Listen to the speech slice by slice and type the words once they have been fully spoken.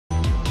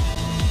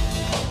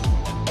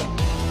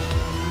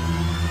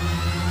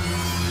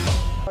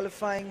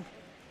qualifying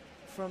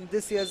from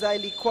this year's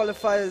HILQ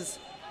qualifiers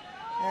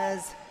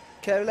as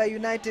Kerala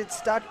United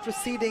start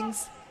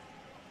proceedings.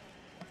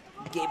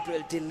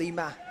 Gabriel De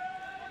Lima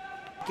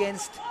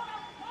against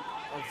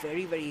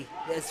a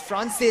there's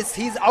Francis.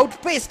 He's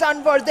outpaced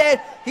Anwar there.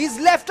 He's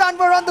left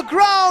Anwar on the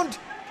ground.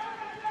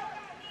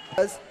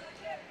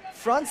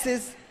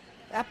 Francis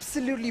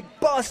absolutely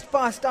burst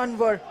past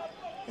Anwar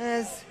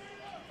as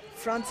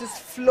Francis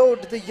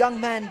floored the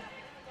young man,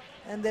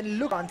 and then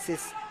look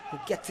Francis who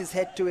gets his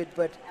head to it,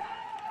 but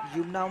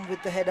Yumnam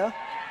with the header.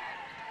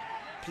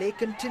 Play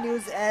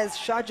continues as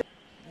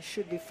Shahjahan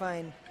should be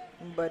fine,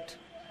 but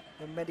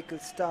the medical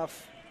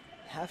staff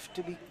have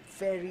to be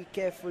very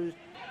careful.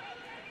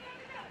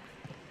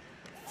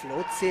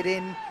 Floats it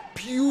in,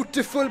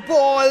 beautiful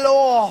ball.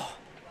 Oh,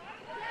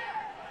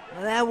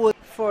 that was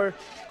for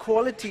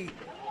quality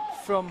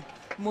from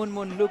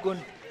Munmun Lugun.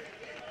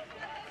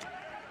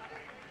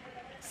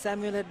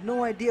 Samuel had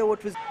no idea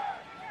what was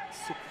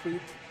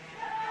Sukhpreet.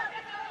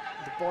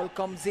 The ball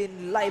comes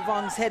in,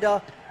 Laivang's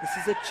header. This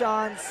is a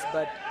chance,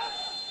 but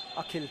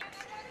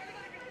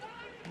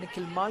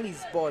Nikhil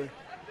Mali's ball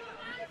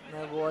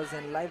there was,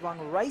 and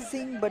Laivang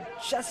rising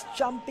but just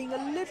jumping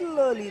a little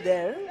early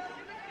there,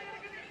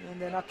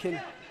 and then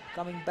Akhil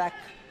coming back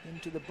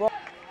into the ball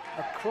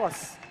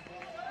across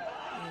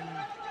in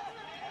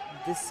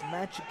this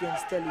match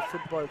against Delhi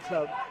Football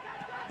Club.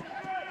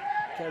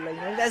 Kerala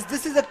United, as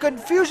this is a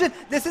confusion,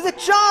 this is a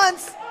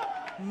chance.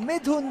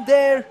 Midhun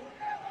there.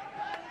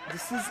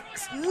 This is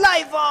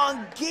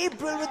Laivang,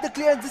 Gabriel with the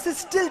clearance. This is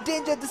still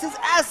danger. This is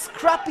as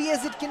scrappy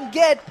as it can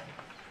get.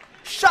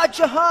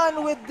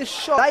 Shahjahan with the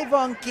shot.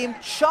 Laivang came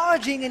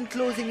charging and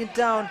closing it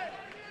down.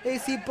 You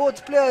see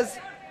both players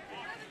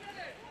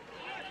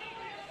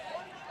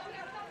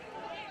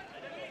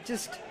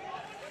just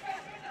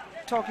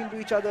talking to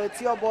each other.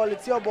 It's your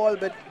ball,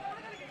 but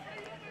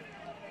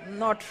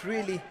not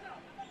really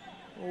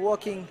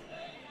working.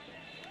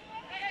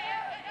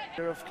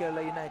 Of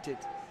Kerala United.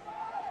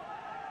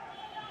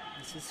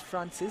 This is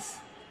Francis.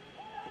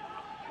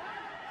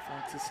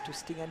 Francis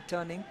twisting and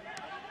turning.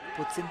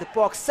 Puts in the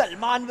box.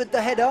 Salman with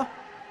the header.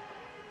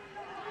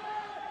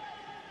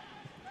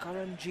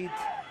 Karanjit.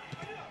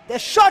 The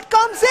shot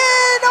comes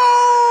in.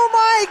 Oh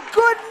my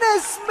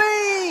goodness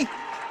me.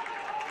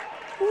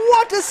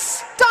 What a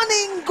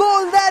stunning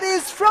goal that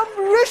is from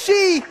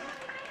Rishi.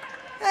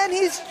 And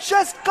he's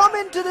just come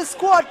into the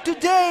squad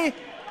today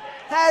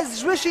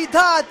as Rishi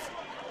Dhatt.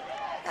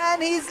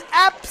 And he's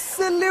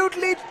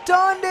absolutely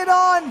turned it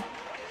on.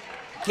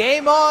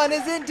 Game on,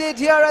 isn't it,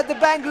 here at the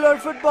Bangalore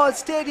Football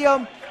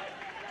Stadium?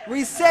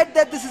 We said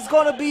that this is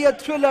going to be a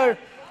thriller,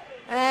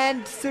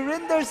 and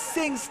Surinder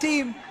Singh's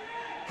team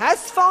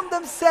has found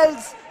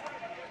themselves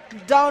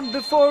down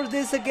before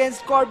this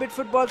against Corbett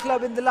Football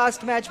Club in the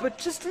last match. But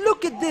just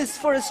look at this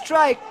for a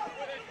strike.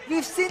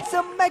 We've seen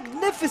some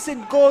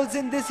magnificent goals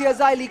in this year's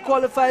HILQ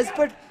qualifiers,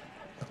 but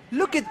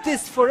look at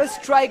this for a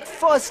strike.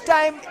 First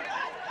time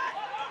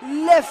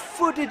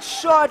left-footed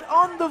shot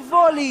on the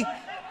volley.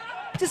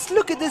 Just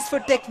look at this for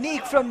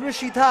technique from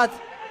Rishi Dhatt.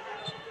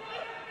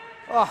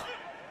 Oh,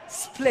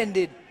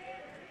 splendid.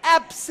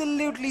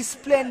 Absolutely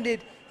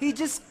splendid. He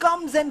just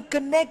comes and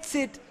connects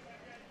it.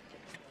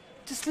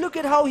 Just look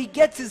at how he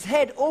gets his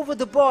head over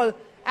the ball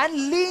and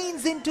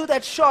leans into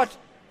that shot.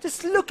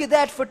 Just look at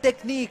that for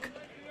technique.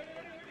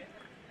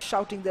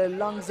 Shouting their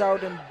lungs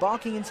out and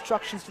barking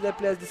instructions to their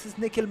players. This is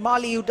Nikhil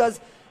Mali, who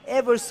does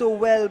ever so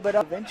well, but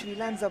eventually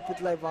lands up with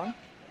Laivang.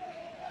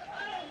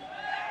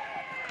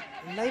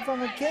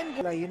 Laivang again,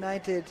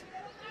 United.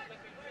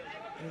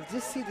 You'll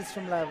just see this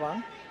from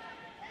Laivang.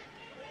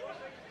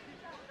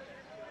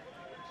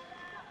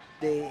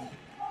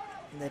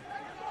 That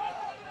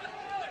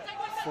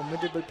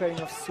formidable pairing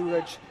of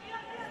Suraj.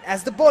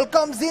 As the ball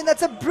comes in,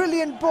 that's a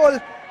brilliant ball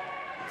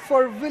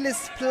for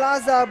Willis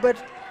Plaza, but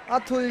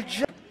Atul.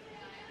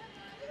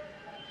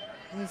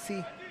 You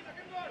see,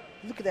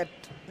 look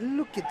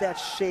at that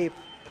shape.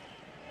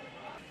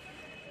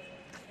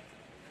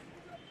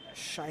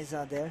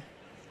 Shiza there.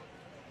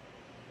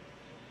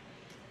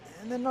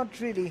 And then not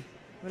really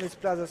Willis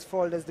Plaza's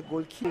fault as the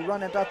goalkeeper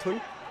run at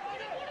Atul.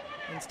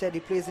 Instead he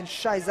plays in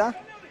Shiza,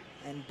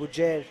 and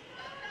Bujair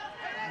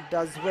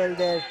does well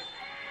there.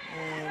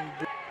 And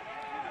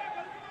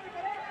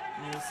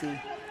you see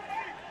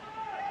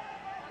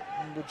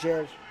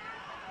Bujair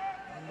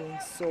doing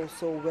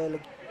so well.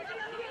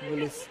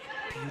 Willis,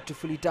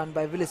 beautifully done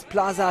by Willis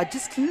Plaza.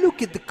 Just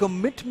look at the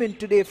commitment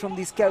today from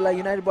these Kerala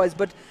United boys.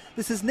 But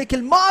this is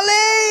Nikhil Mali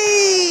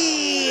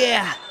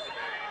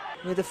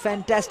with a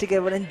fantastic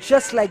effort, and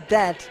just like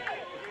that,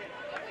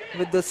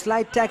 with the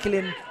slight tackle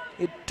in,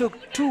 it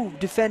took two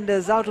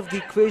defenders out of the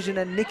equation,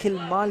 and Nikhil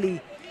Mali,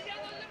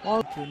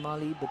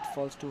 but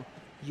falls to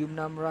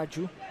Yumnam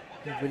Raju.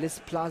 Willis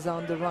Plaza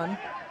on the run.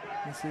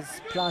 This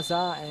is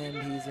Plaza,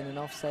 and he's in an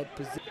offside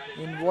position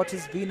in what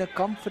has been a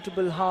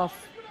comfortable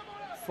half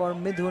for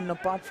Midhun,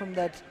 apart from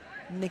that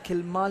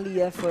Nikhil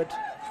Mali effort,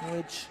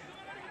 which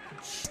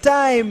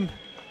time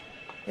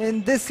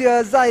in this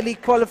year's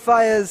HILQ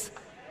qualifiers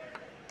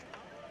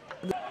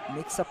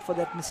makes up for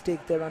that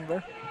mistake there,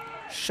 Anwar.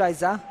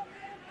 Shiza.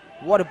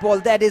 What a ball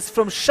that is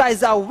from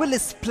Shiza.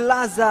 Willis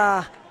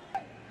Plaza.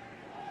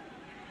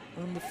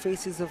 On the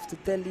faces of the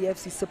Delhi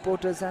FC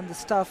supporters and the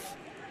staff.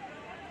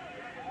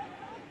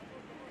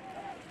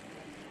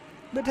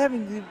 But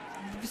having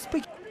the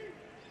speak.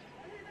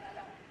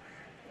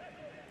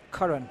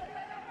 Karan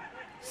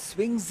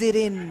swings it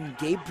in.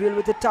 Gabriel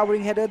with a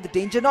towering header. The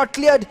danger not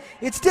cleared.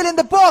 It's still in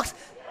the box.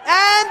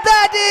 And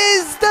that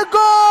is the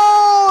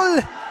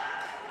goal!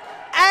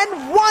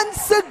 And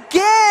once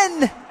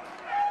again,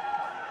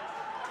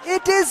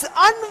 it is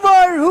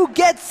Anwar who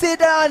gets it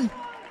done.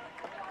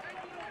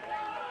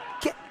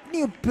 Can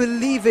you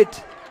believe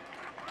it?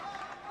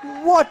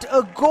 What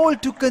a goal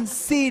to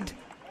concede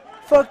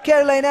for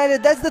Kerala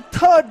United. That's the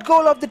third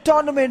goal of the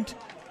tournament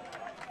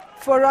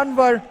for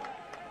Anwar,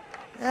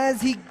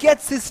 as he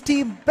gets his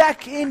team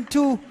back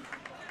into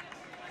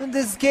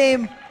this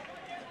game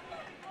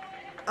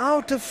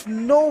out of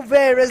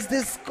nowhere, as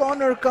this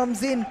corner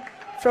comes in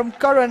from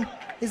Karan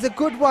is a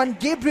good one.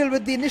 Gabriel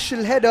with the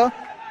initial header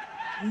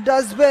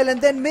does well,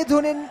 and then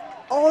Midhun in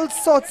all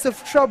sorts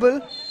of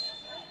trouble.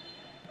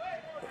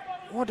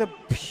 What a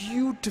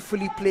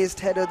beautifully placed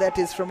header that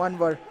is from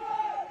Anwar.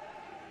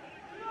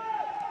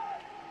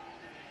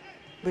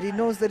 But he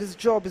knows that his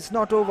job is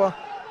not over.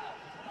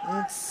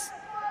 It's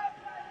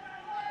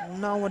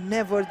now or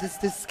never. This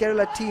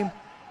Kerala team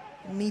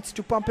needs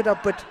to pump it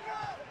up. But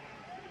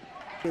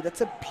okay,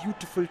 that's a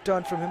beautiful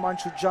turn from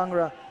Himanshu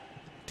Jangra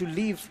to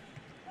leave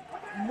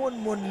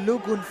Munmun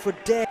Lugun for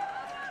dead.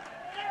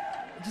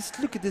 Just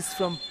look at this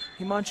from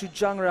Himanshu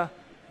Jangra.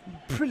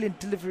 Brilliant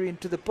delivery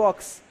into the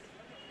box.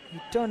 He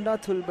turned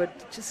Athul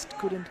but just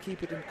couldn't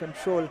keep it in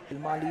control.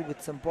 Mali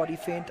with some body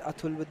feint.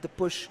 Athul with the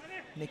push.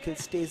 Nikhil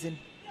stays in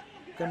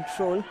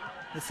control.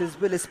 This is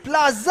Willis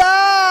Plaza.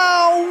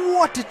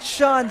 What a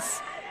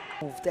chance.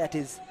 That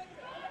is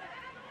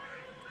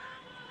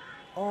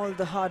all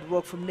the hard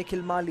work from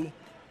Nikhil Mali.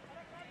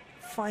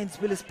 Finds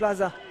Willis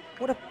Plaza.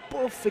 What a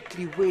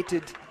perfectly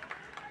weighted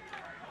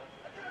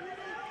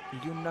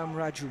Lyumnam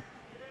Raju.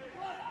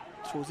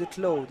 Throws it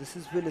low. This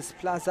is Willis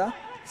Plaza.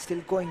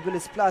 Still going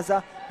Willis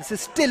Plaza. This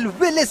is still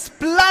Willis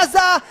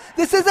Plaza.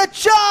 This is a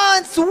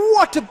chance.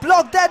 What a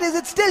block that is.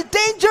 It's still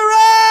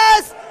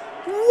dangerous.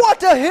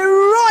 What a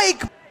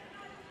heroic.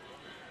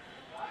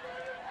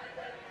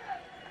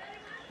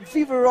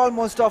 We were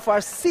almost off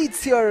our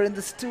seats here in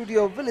the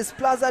studio. Willis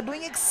Plaza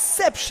doing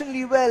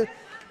exceptionally well.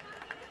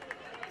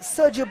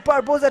 Sergio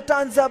Barbosa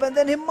turns up, and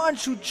then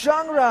Himanshu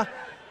Jangra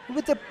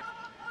with the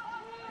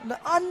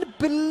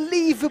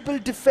unbelievable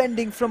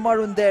defending from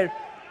Arun there.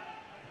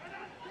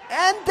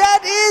 And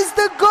that is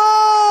the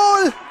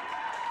goal!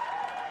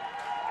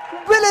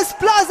 Willis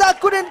Plaza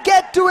couldn't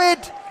get to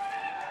it,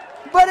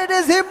 but it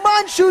is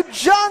Himanshu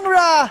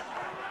Jangra.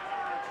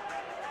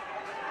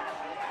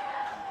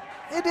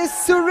 It is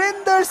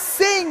Surinder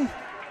Singh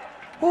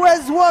who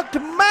has worked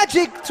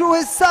magic through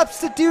his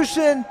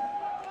substitution.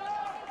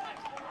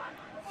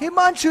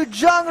 Himanshu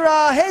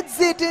Jangra heads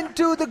it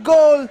into the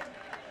goal.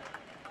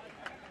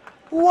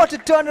 What a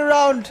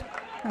turnaround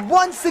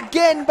once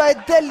again by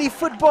Delhi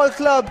Football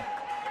Club.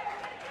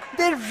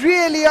 They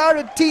really are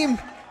a team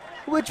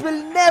which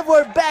will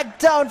never back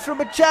down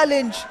from a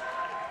challenge.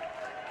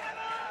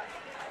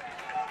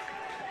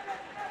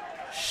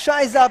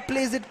 Shiza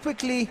plays it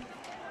quickly.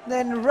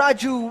 Then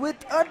Raju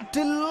with a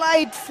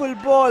delightful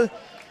ball.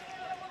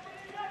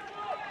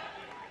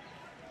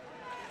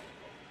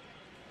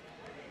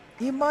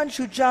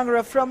 Himanshu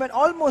Jangra from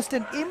almost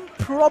an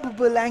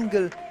improbable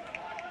angle.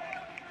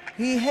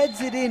 He heads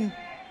it in.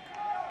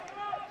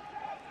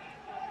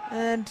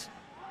 And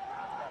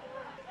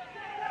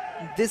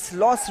this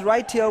loss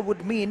right here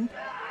would mean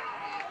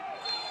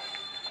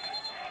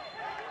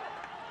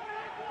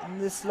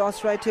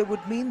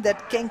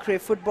that Kenkre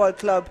Football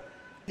Club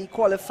will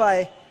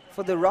qualify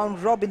for the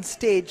round robin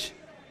stage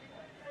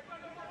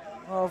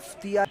of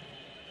the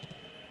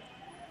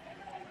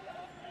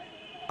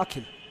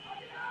Akhil.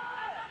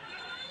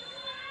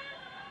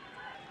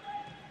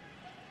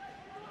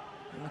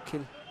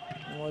 Akhil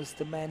was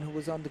the man who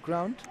was on the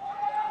ground,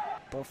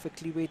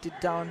 perfectly weighted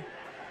down.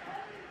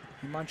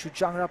 Himanshu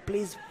Jangra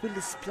plays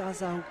Willis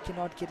Plaza, who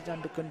cannot get it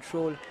under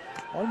control.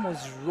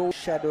 Almost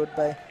shadowed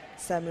by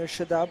Samir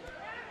Shadab.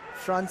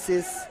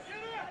 Francis,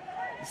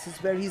 this is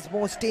where he's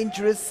most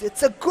dangerous.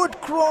 It's a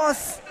good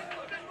cross.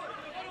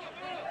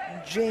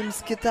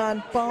 James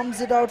Kitan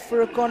palms it out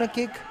for a corner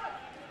kick.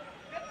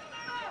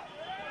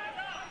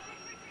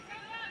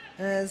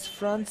 As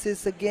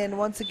Francis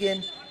once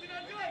again,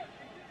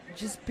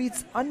 just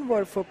beats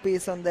Anwar for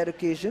pace on that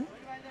occasion.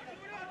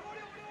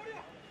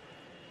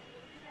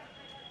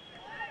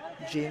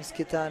 James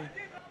Kitan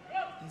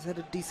has had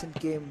a decent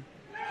game.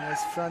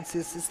 As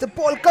Francis, as the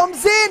ball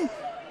comes in.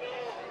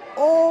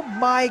 Oh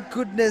my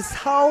goodness,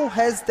 how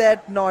has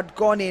that not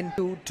gone in?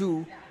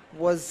 2-2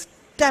 was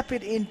tap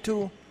it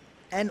into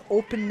an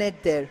open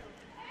net there.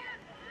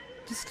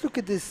 Just look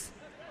at this.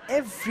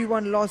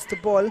 Everyone lost the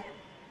ball.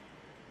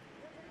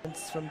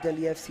 From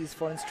Delhi FC is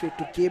fallen straight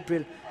to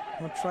Gabriel,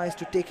 who tries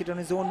to take it on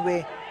his own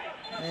way.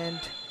 And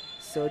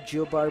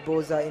Sergio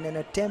Barbosa in an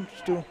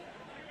attempt to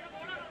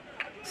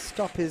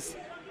stop his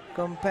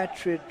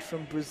compatriot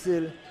from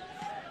Brazil.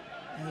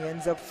 He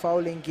ends up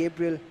fouling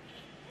Gabriel.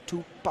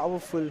 Too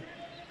powerful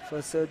for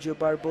Sergio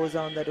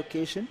Barbosa on that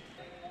occasion.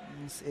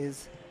 This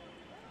is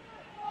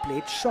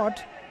played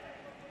shot.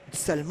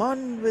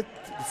 Salman with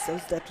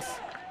the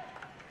that,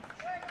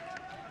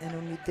 and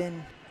only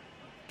then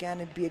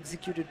can it be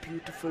executed.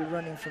 Beautiful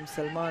running from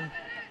Salman.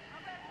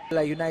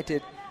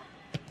 United.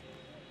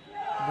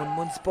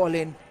 Munmun's ball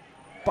in,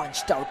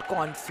 punched out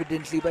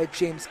confidently by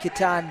James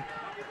Kitan,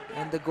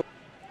 and the goal.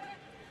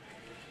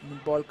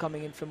 Ball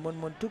coming in from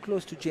Munmun, too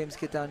close to James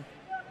Kitan,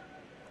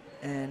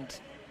 and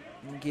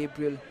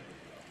Gabriel.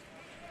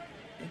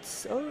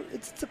 It's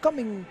a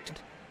coming.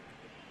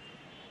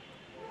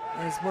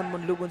 As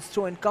Munmun Lugun's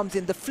throw in comes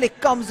in, the flick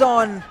comes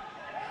on.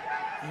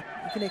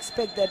 You can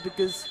expect that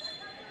because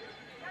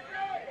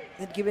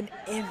they'd given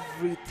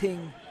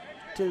everything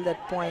till that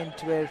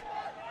point where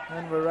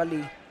Anwar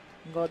Ali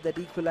got that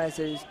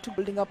equalizer. He's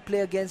building up play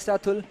against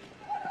Atul.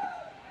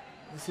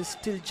 This is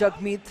still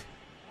Jagmeet.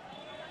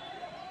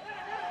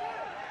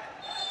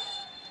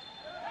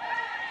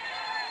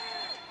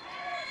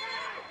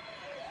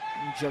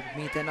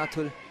 Jagmeet and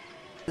Atul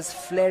is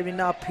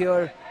flaring up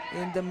here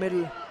in the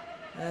middle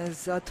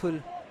as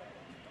Atul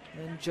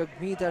and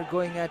Jagmeet are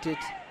going at it.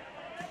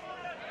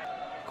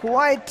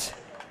 Quite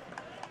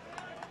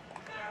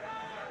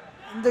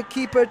the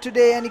keeper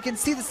today, and you can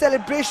see the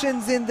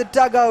celebrations in the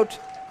dugout.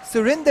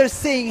 Surinder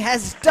Singh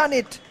has done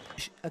it.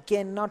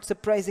 Again, not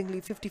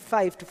surprisingly,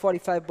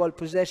 55-45 ball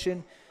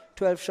possession,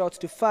 12 shots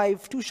to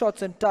 5, 2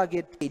 shots on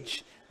target.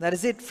 That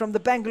is it from the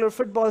Bangalore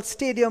Football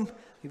Stadium.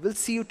 We will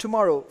see you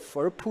tomorrow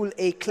for a Pool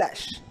A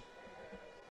clash.